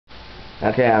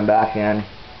Okay, I'm back in.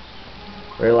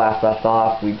 Where we last left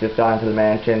off, we just got into the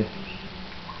mansion.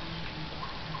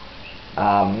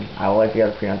 I would like to get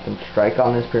a preemptive strike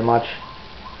on this pretty much.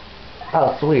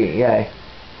 Oh, sweet, yay.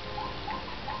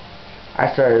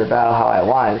 I started the battle how I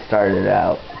wanted to start it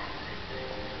out.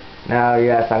 Now,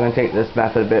 yes, I'm going to take this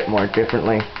method a bit more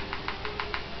differently.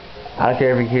 I don't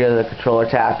care if you hear the controller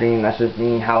tapping, that's just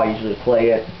me how I usually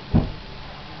play it.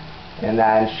 And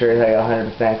that ensures I get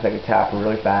 100% because I can tap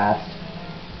really fast.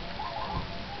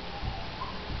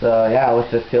 So yeah,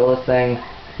 let's just kill this thing,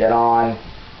 get on,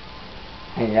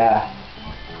 and yeah.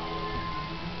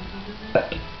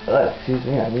 Excuse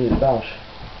me, I need to belch.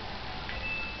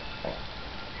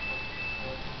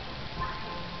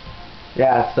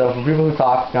 Yeah, so for people who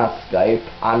talk on Skype,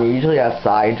 I'm usually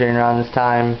outside during around this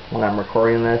time when I'm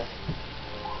recording this.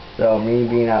 So me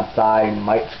being outside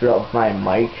might screw up my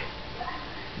mic,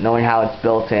 knowing how it's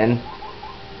built in.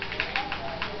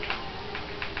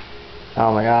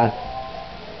 Oh my god.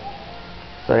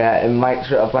 So yeah, it might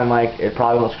screw up my mic. It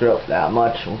probably won't screw up that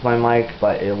much with my mic,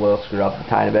 but it will screw up a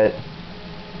tiny bit.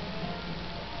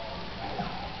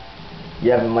 You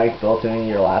have a mic built in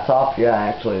your laptop? Yeah, I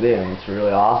actually do, and it's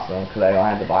really awesome because I don't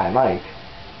have to buy a mic.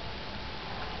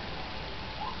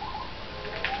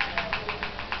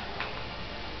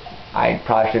 I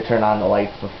probably should turn on the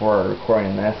lights before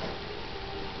recording this.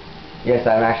 Yes,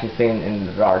 I'm actually sitting in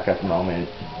the dark at the moment,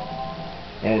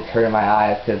 and it's hurting my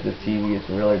eyes because the TV is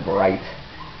really bright.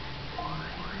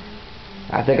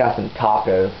 I think I got some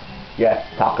tacos. Yes,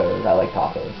 tacos. I like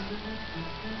tacos.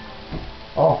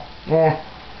 Oh, yeah.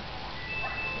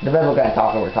 Depends what kind of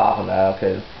taco we're talking about,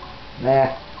 because,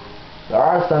 there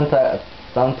are some type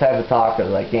of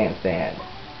tacos I can't stand.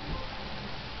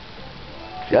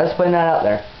 Just putting that out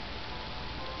there.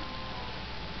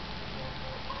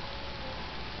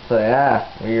 So yeah,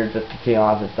 we're just continuing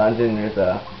on this dungeon. There's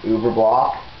a Uber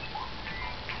block.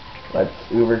 Let's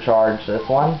Uber charge this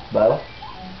one, both.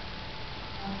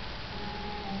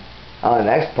 Oh, the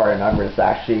next part, remember, is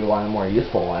actually one of the more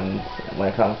useful ones when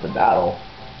it comes to battle.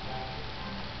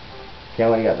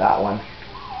 Can't wait to get that one.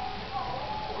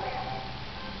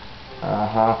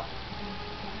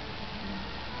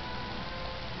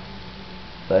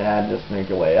 So yeah, just make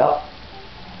your way up.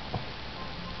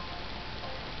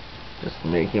 Just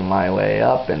making my way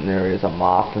up, and there is a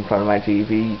moth in front of my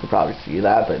TV. You can probably see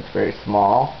that, but it's very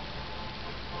small.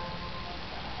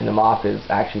 And the moth is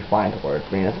actually flying towards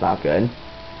me. That's not good.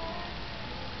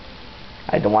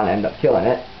 I don't want to end up killing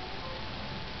it.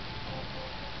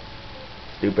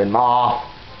 Stupid moth.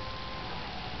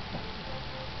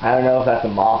 I don't know if that's a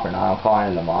moth or not. I'm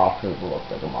calling it a moth because it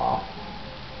looks like a moth.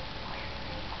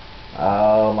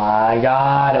 Oh my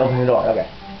god. Open the door. Okay.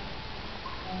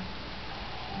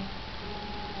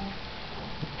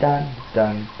 Dun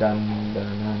dun dun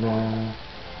dun dun dun.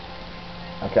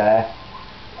 Okay.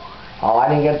 Oh, I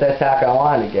didn't get the attack I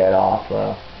wanted to get off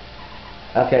though.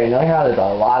 Okay, knowing how there's a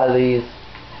lot of these,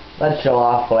 let's show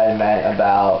off what I meant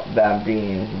about them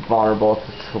being vulnerable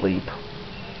to sleep.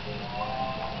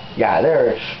 Yeah,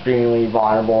 they're extremely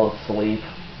vulnerable to sleep.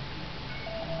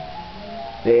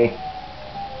 See?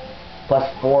 Plus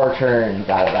 4 turns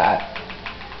out of that.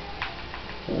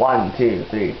 1, 2,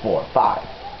 3, 4, 5.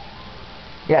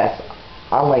 Yes,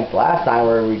 unlike last time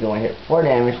where we only hit 4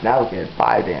 damage, now we can hit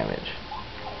 5 damage.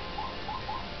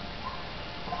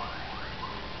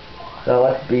 So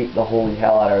let's beat the holy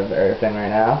hell out of everything right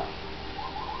now.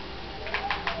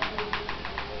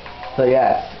 So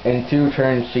yes, in 2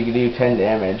 turns she can do 10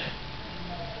 damage.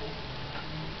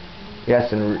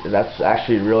 Yes, and that's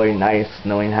actually really nice,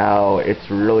 knowing how it's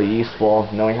really useful,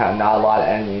 knowing how not a lot of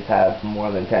enemies have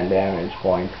more than 10 damage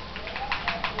points.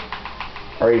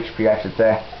 Or HP, I should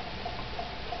say.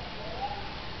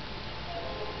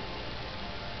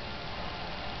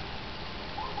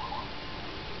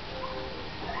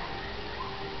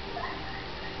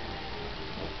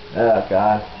 Oh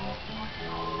god.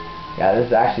 Yeah, this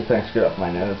is actually putting screw up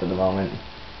my nose at the moment.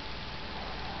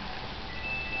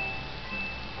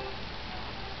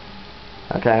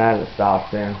 Okay, I have to stop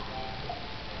soon.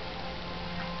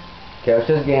 Okay, let's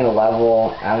just gain a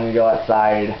level. I'm going to go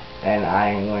outside, and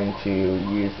I'm going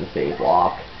to use the save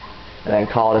block, and then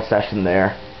call it a session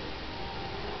there.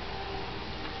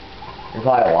 You're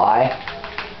probably why?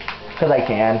 Because I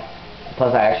can.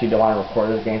 Plus, I actually don't want to record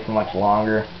this game for much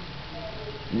longer.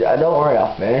 Yeah, don't worry,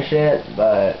 I'll finish it,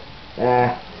 but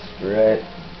screw it.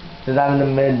 Since I'm in the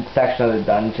mid section of the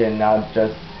dungeon, now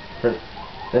just for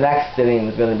the next sitting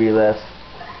is going to be this.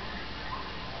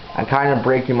 I'm kind of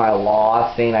breaking my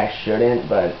law, saying I shouldn't,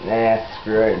 but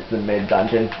screw it, it's the mid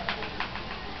dungeon.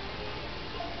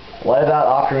 What about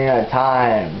Ocarina of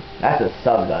Time? That's a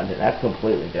sub-dungeon. That's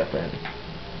completely different.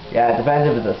 Yeah, it depends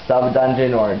if it's a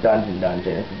sub-dungeon or a dungeon.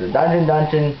 If it's a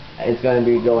dungeon, it's going to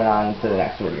be going on to the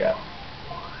next video.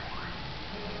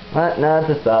 But, no,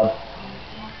 it's a sub.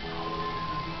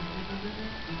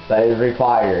 That is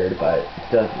required, but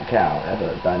it doesn't count as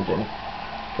a dungeon.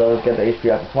 So let's get the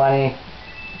HP up to 20.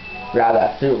 Grab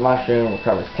that soup mushroom,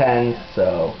 recovers 10,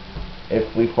 so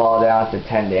if we fall down to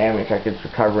 10 damage, I could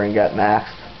recover and get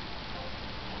maxed.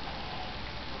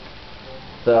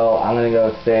 So I'm gonna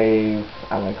go save,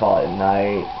 I'm gonna call it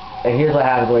night. And here's what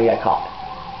happens when you get caught.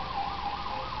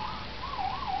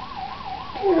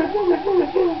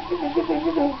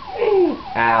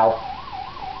 Ow.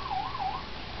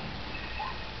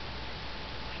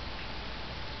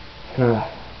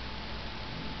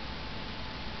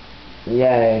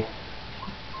 Yay.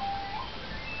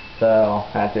 So,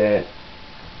 that's it.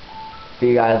 See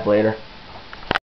you guys later.